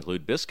 which now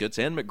include biscuits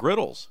and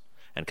McGriddles.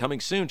 And coming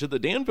soon to the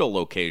Danville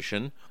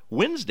location,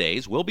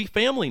 Wednesdays will be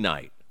family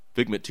night.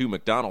 Figment 2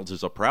 McDonald's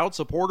is a proud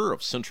supporter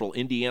of Central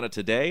Indiana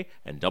Today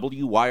and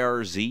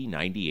WYRZ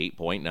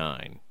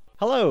 98.9.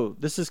 Hello,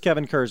 this is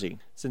Kevin Kersey.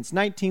 Since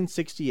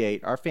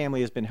 1968, our family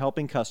has been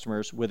helping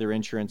customers with their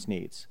insurance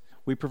needs.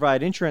 We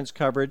provide insurance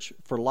coverage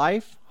for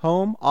life,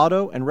 home,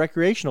 auto, and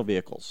recreational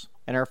vehicles.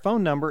 And our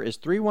phone number is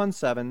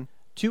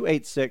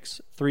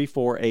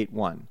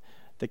 317-286-3481.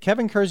 The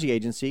Kevin Kersey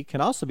Agency can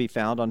also be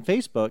found on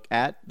Facebook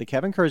at The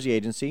Kevin Kersey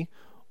Agency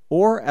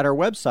or at our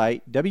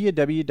website,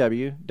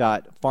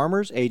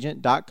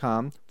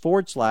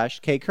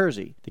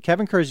 www.farmersagent.com/KKersey. The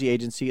Kevin Kersey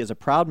Agency is a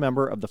proud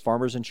member of the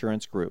Farmers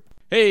Insurance Group.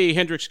 Hey,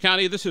 Hendricks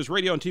County, this is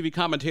radio and TV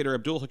commentator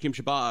Abdul Hakim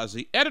Shabazz,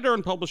 the editor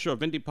and publisher of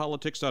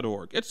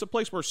IndyPolitics.org. It's the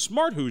place where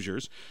smart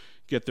Hoosiers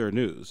get their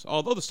news.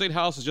 Although the State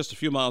House is just a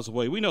few miles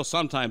away, we know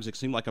sometimes it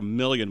seems like a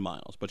million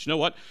miles. But you know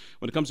what?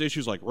 When it comes to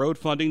issues like road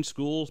funding,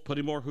 schools,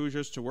 putting more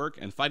Hoosiers to work,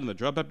 and fighting the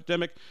drug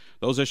epidemic,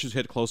 those issues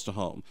hit close to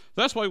home.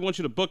 That's why we want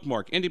you to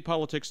bookmark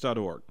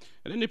IndyPolitics.org.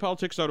 At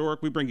IndyPolitics.org,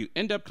 we bring you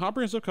in-depth,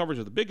 comprehensive coverage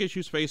of the big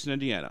issues facing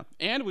Indiana.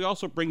 And we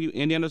also bring you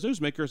Indiana's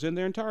newsmakers in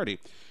their entirety.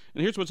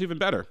 And here's what's even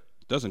better.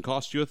 It doesn't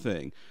cost you a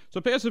thing.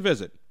 So pay us a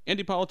visit.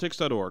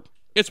 IndyPolitics.org.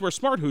 It's where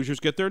smart Hoosiers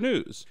get their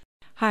news.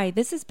 Hi,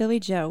 this is Billy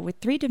Joe with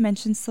 3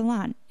 Dimensions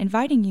Salon,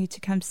 inviting you to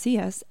come see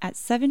us at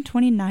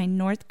 729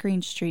 North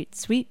Green Street,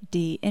 Suite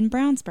D in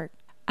Brownsburg.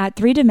 At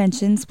 3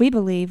 Dimensions, we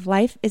believe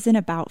life isn't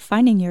about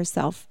finding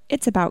yourself,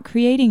 it's about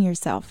creating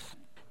yourself.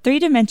 3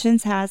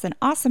 Dimensions has an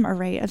awesome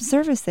array of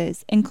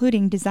services,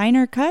 including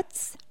designer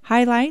cuts,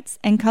 highlights,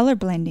 and color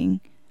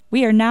blending.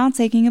 We are now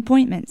taking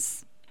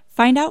appointments.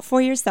 Find out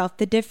for yourself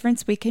the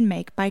difference we can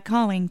make by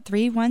calling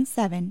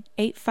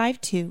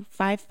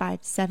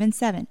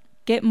 317-852-5577.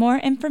 Get more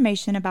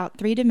information about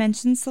 3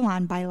 Dimensions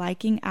Salon by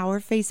liking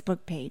our Facebook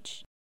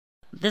page.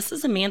 This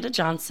is Amanda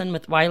Johnson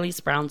with Wiley's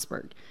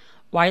Brownsburg.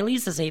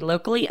 Wiley's is a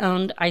locally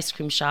owned ice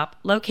cream shop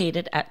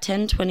located at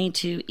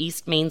 1022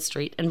 East Main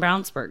Street in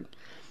Brownsburg.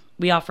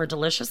 We offer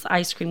delicious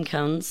ice cream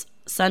cones,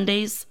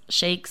 sundaes,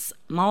 shakes,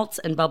 malts,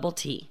 and bubble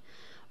tea.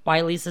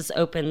 Wiley's is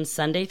open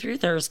Sunday through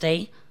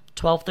Thursday,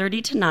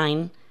 12:30 to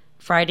 9,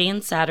 Friday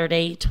and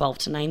Saturday, 12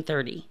 to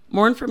 9:30.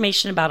 More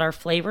information about our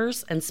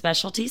flavors and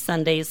specialty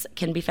sundaes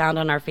can be found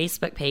on our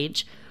Facebook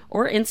page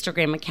or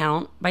Instagram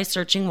account by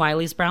searching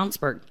Wiley's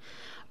Brownsburg.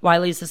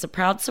 Wiley's is a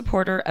proud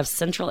supporter of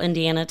Central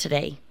Indiana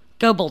Today.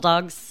 Go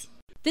Bulldogs!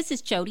 This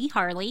is Jody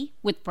Harley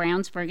with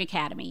Brownsburg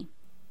Academy.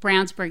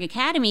 Brownsburg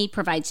Academy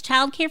provides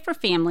childcare for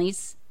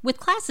families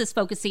with classes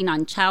focusing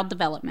on child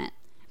development.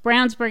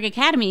 Brownsburg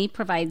Academy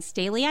provides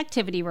daily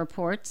activity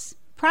reports,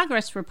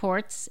 progress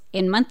reports,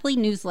 and monthly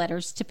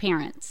newsletters to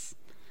parents.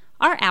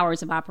 Our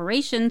hours of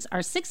operations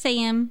are 6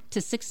 a.m.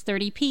 to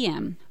 6:30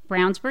 p.m.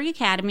 Brownsburg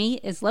Academy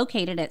is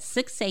located at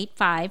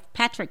 685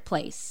 Patrick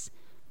Place.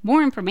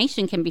 More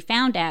information can be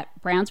found at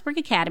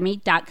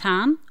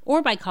brownsburgacademy.com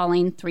or by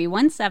calling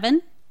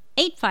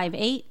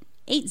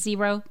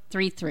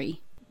 317-858-8033.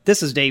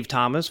 This is Dave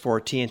Thomas for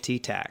TNT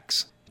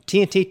Tax.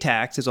 TNT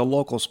Tax is a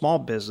local small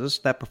business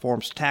that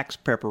performs tax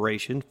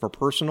preparation for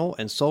personal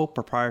and sole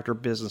proprietor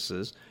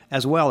businesses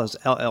as well as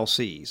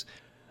LLCs.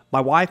 My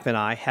wife and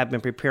I have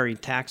been preparing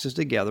taxes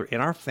together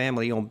in our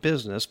family-owned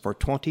business for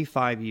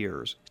 25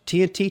 years.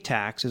 TNT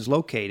Tax is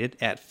located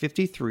at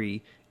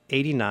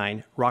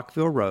 5389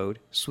 Rockville Road,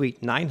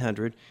 Suite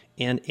 900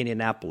 in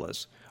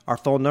Indianapolis. Our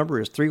phone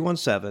number is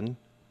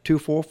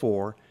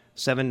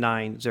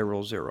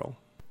 317-244-7900.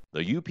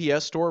 The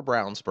UPS Store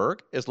Brownsburg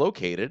is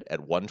located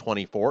at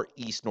 124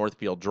 East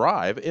Northfield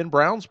Drive in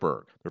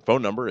Brownsburg. Their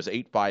phone number is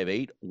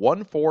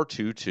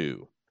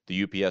 858-1422.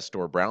 The UPS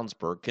Store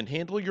Brownsburg can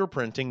handle your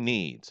printing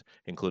needs,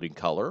 including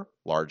color,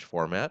 large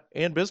format,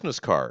 and business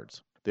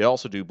cards. They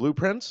also do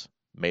blueprints,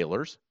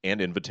 mailers,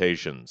 and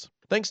invitations.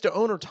 Thanks to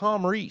owner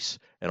Tom Reese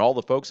and all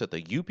the folks at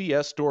the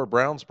UPS Store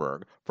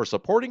Brownsburg for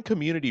supporting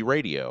community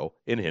radio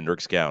in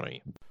Hendricks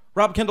County.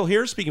 Rob Kendall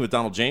here, speaking with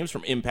Donald James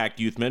from Impact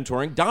Youth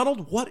Mentoring.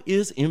 Donald, what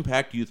is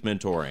Impact Youth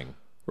Mentoring?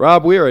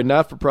 Rob, we are a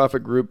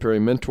not-for-profit group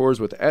pairing mentors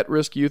with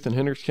at-risk youth in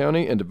Hendricks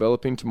County and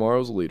developing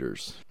tomorrow's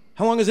leaders.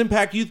 How long has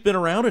Impact Youth been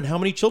around, and how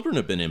many children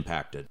have been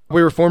impacted?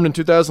 We were formed in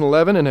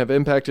 2011 and have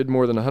impacted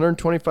more than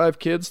 125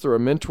 kids through our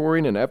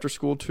mentoring and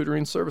after-school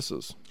tutoring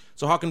services.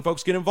 So how can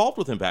folks get involved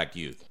with Impact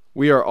Youth?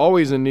 We are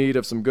always in need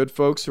of some good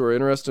folks who are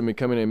interested in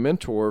becoming a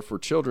mentor for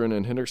children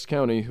in Hendricks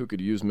County who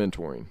could use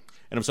mentoring.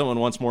 And if someone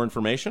wants more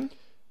information?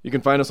 You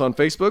can find us on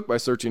Facebook by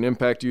searching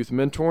Impact Youth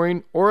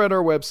Mentoring or at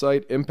our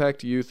website,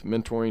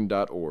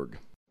 impactyouthmentoring.org.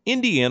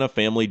 Indiana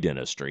Family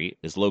Dentistry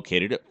is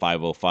located at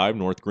 505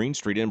 North Green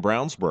Street in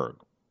Brownsburg.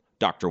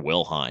 Dr.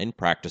 Will Hine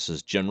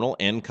practices general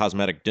and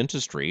cosmetic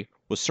dentistry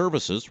with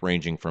services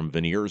ranging from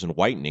veneers and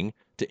whitening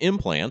to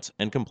implants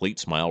and complete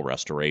smile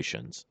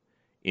restorations.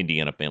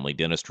 Indiana Family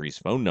Dentistry's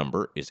phone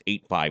number is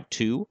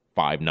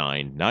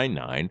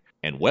 852-5999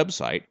 and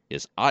website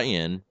is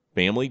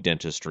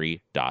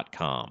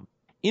infamilydentistry.com.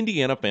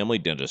 Indiana Family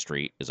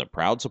Dentistry is a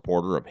proud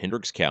supporter of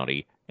Hendricks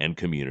County and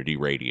community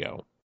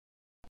radio.